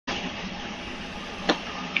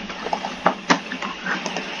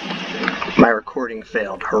recording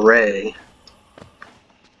failed. Hooray!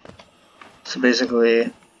 So basically,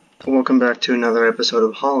 welcome back to another episode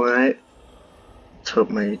of Hallownest. Let's hope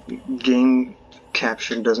my game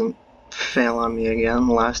capture doesn't fail on me again.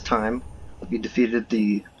 Last time, we defeated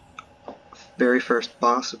the very first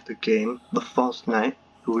boss of the game, the False Knight,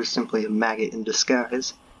 who was simply a maggot in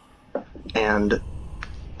disguise. And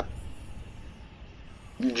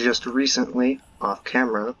just recently, off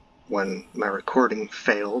camera, when my recording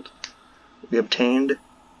failed, we obtained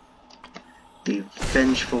the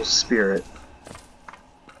Vengeful Spirit.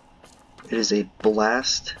 It is a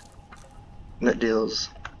blast that deals,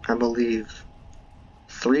 I believe,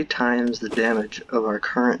 3 times the damage of our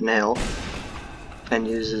current nail and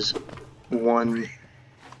uses 1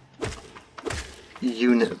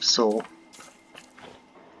 unit of soul.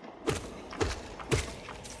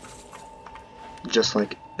 Just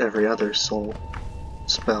like every other soul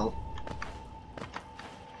spell.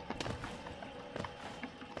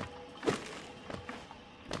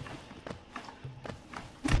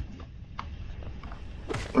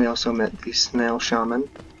 We also met the snail shaman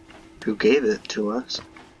who gave it to us,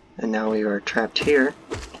 and now we are trapped here,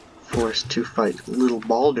 forced to fight little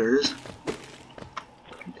boulders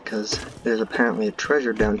because there's apparently a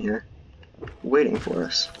treasure down here waiting for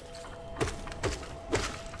us.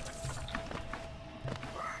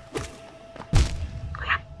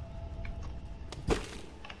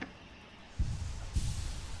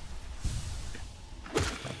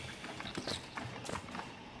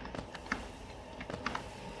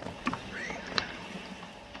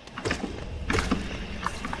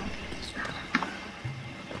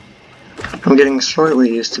 I'm getting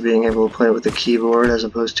slightly used to being able to play with a keyboard as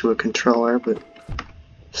opposed to a controller, but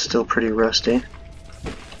still pretty rusty.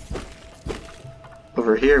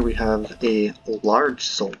 Over here we have a large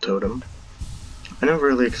soul totem. I never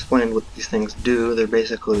really explained what these things do. They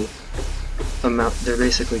basically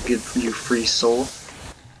give you free soul,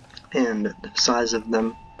 and the size of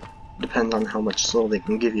them depends on how much soul they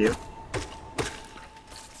can give you.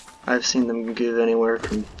 I've seen them give anywhere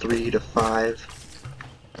from 3 to 5.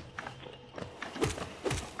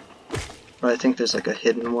 But I think there's like a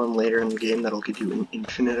hidden one later in the game that'll give you an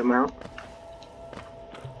infinite amount.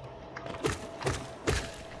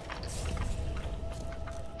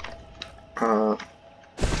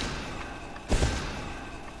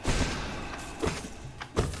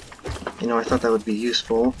 You know, I thought that would be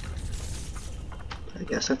useful. I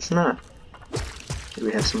guess it's not. Do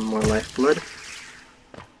we have some more lifeblood?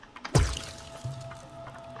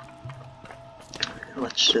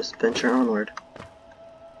 Let's just venture onward.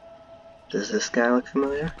 Does this guy look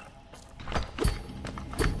familiar?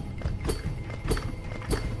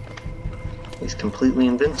 He's completely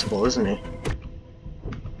invincible, isn't he?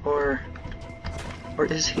 Or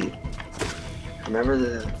is he? Remember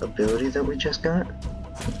the ability that we just got?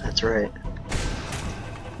 That's right.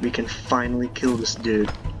 We can finally kill this dude.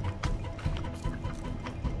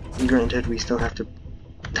 Granted, we still have to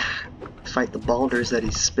fight the boulders that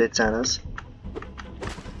he spits at us.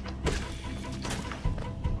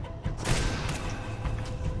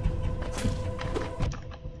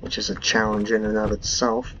 Which is a challenge in and of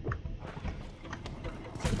itself.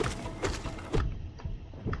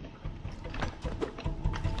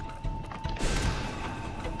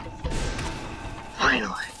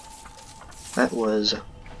 Finally! That was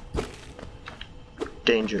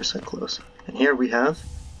dangerously close. And here we have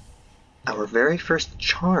our very first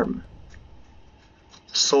charm.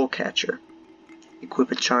 Soul Catcher.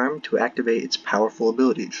 Equip a charm to activate its powerful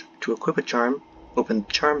abilities. To equip a charm, open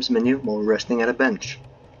the Charms menu while resting at a bench.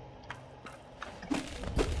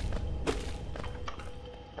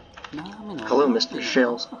 Hello, Mr.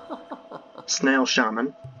 Snail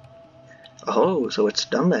Shaman. Oh, so it's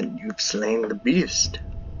done then. You've slain the beast.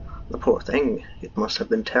 The poor thing. It must have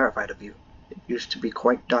been terrified of you. It used to be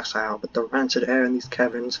quite docile, but the rancid air in these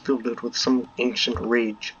caverns filled it with some ancient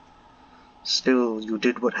rage. Still, you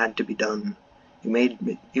did what had to be done.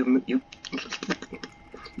 You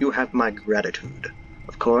have my gratitude.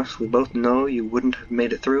 Of course, we both know you wouldn't have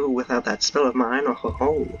made it through without that spell of mine. Oh ho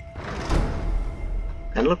ho.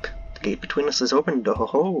 And look. The gate between us is opened, oh ho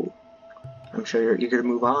ho! I'm sure you're eager to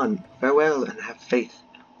move on. Farewell, and have faith.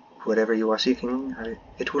 Whatever you are seeking,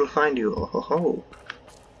 it will find you, oh ho ho!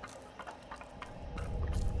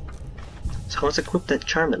 So let's equip that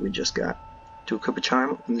charm that we just got. To equip a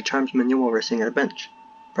charm, open the Charms menu while resting at a bench.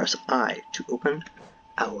 Press I to open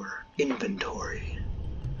our inventory.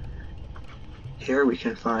 Here we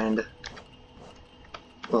can find,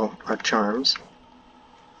 well, our charms.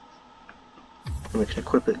 And we can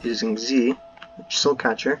equip it using Z, Soul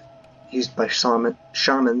Catcher, used by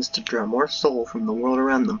shamans to draw more soul from the world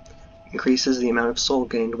around them. increases the amount of soul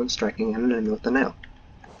gained when striking an enemy with the nail.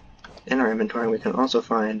 In our inventory, we can also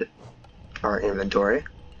find our inventory,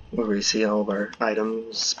 where we see all of our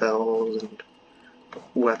items, spells, and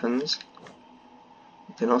weapons.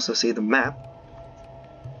 You can also see the map.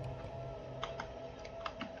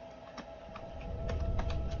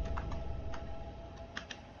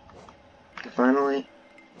 And finally,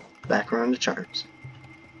 background to charms.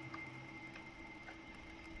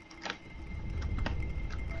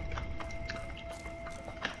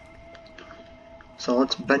 So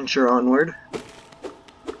let's venture onward,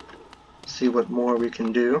 see what more we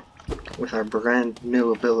can do with our brand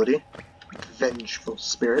new ability, Vengeful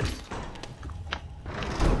Spirit.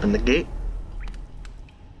 Open the gate.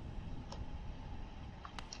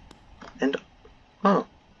 And, oh,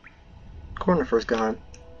 Cornifer's gone.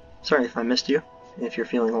 Sorry if I missed you. If you're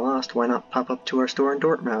feeling lost, why not pop up to our store in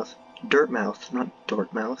Dortmouth? Dirtmouth, not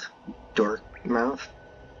Dortmouth. Dortmouth.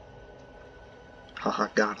 Haha,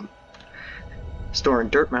 got him. Store in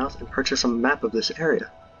Dirtmouth and purchase a map of this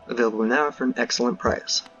area. Available now for an excellent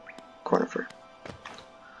price. Cornifer.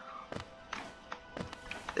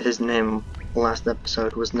 His name last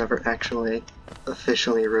episode was never actually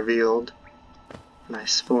officially revealed, and I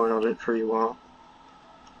spoiled it for you all.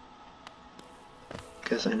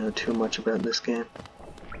 Because I know too much about this game.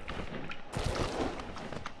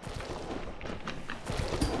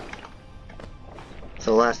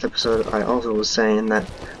 So last episode I also was saying that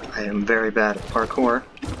I am very bad at parkour.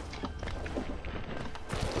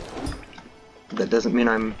 That doesn't mean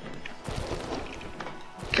I'm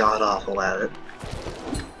god-awful at it.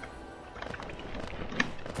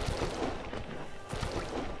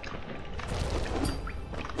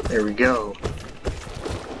 There we go.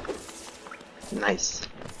 Nice.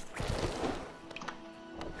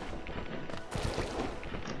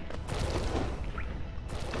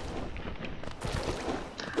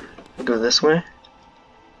 Go this way.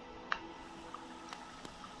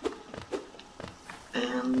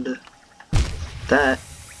 And that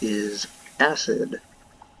is acid.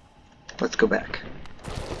 Let's go back.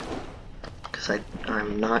 Because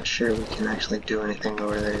I'm not sure we can actually do anything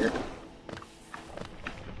over there yet.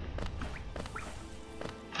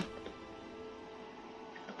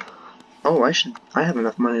 Oh, I have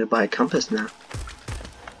enough money to buy a compass now.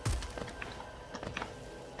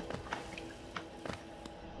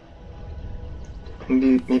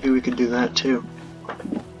 Maybe we could do that too.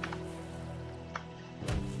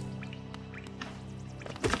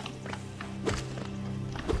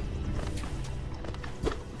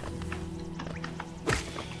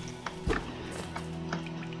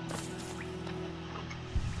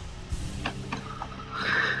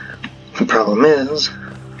 The problem is,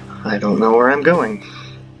 I don't know where I'm going.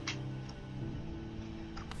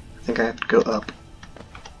 I think I have to go up.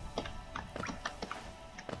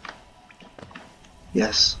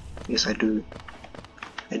 Yes, yes I do.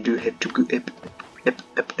 I do have to go up.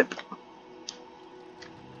 Up.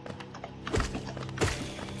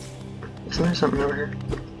 Isn't there something over here?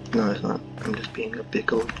 No, there's not. I'm just being a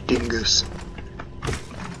big old dingus.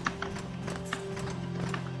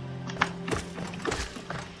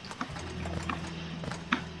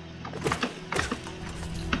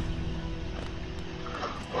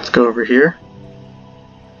 Let's go over here.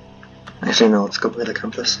 Actually, no, let's go by the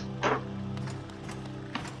compass.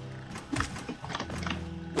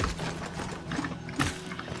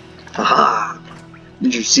 Haha!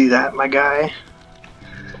 Did you see that, my guy?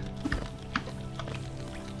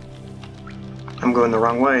 I'm going the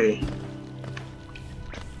wrong way.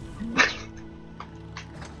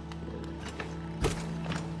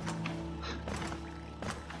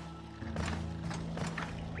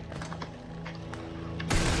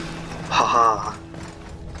 Haha.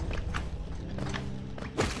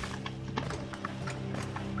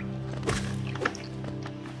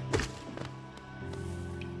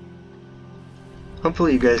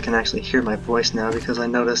 Hopefully you guys can actually hear my voice now, because I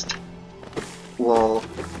noticed while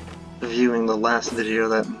viewing the last video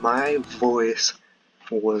that my voice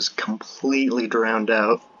was completely drowned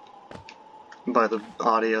out by the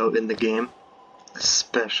audio in the game,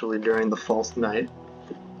 especially during the false night.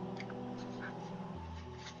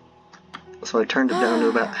 So I turned it down to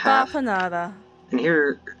about half. And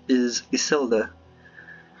here is Isilda.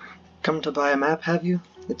 Come to buy a map, have you?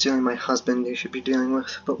 It's only my husband you should be dealing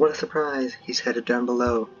with, but what a surprise, he's headed down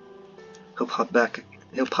below. He'll pop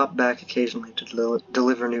back occasionally to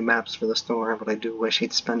deliver new maps for the store, but I do wish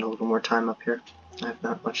he'd spend a little more time up here. I have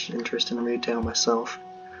not much interest in retail myself.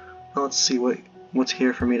 Well, let's see what's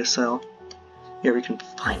here for me to sell. Here we can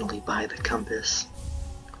finally buy the compass.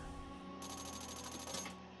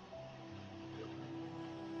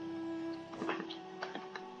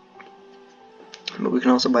 But we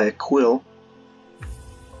can also buy a quill,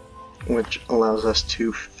 which allows us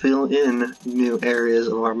to fill in new areas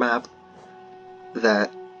of our map that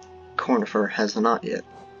Conifer has not yet.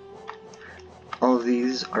 All of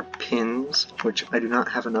these are pins, which I do not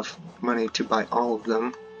have enough money to buy all of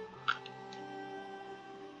them.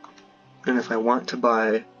 And if I want to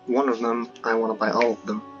buy one of them, I want to buy all of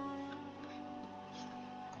them.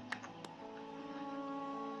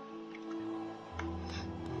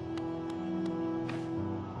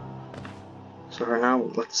 So for now,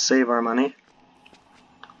 let's save our money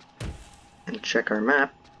and check our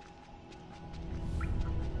map.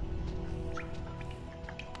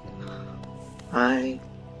 I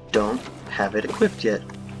don't have it equipped yet.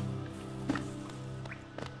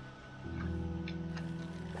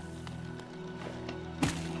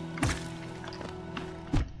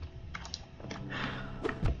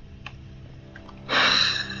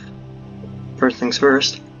 First things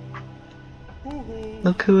first,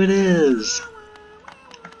 look who it is!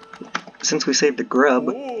 Since we saved the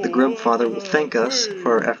Grub Father will thank us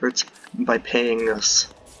for our efforts by paying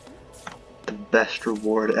us the best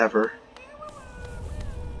reward ever.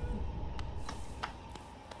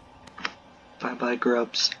 Bye bye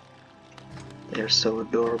Grubs. They are so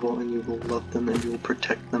adorable and you will love them and you will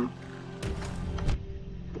protect them.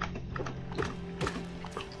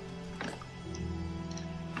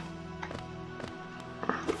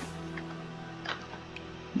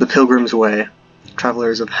 The Pilgrim's Way.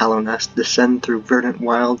 Travelers of Hallownest descend through verdant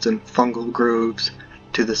wilds and fungal groves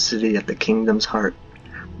to the city at the kingdom's heart.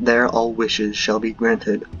 There all wishes shall be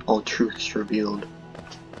granted, all truths revealed.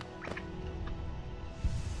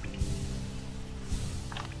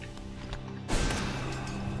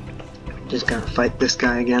 Just gotta fight this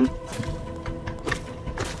guy again.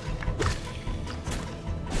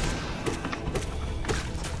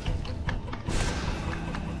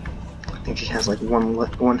 I think he has like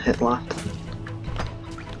one hit left.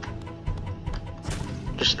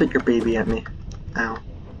 Just spit your baby at me. Ow.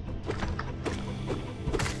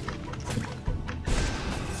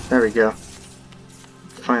 There we go.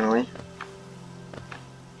 Finally.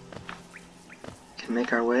 Can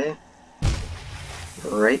make our way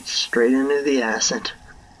right straight into the acid.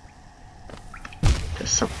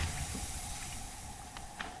 Just some.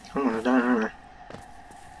 I'm gonna die, aren't I?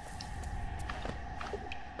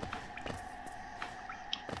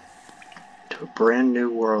 To a brand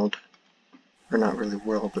new world. Or not really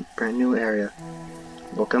world, but brand new area.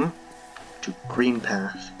 Welcome to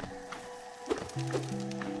Greenpath.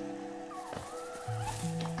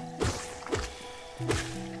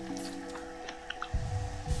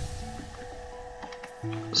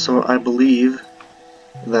 So I believe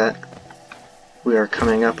that we are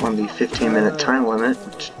coming up on the 15-minute time limit,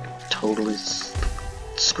 which totally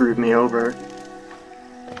screwed me over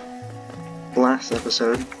last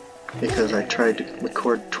episode because I tried to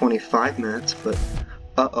record 25 minutes, but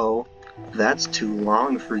uh-oh, that's too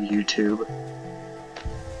long for YouTube.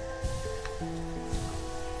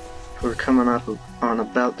 We're coming up on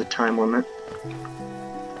about the time limit,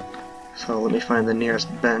 so let me find the nearest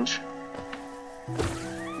bench.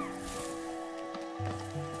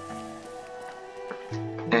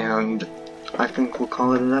 And I think we'll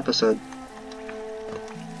call it an episode.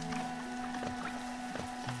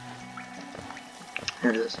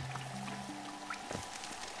 Here it is.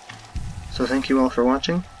 So thank you all for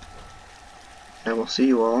watching. I will see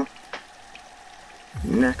you all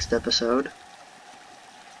next episode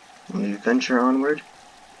when we venture onward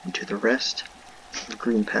into the rest of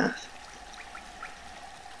Greenpath.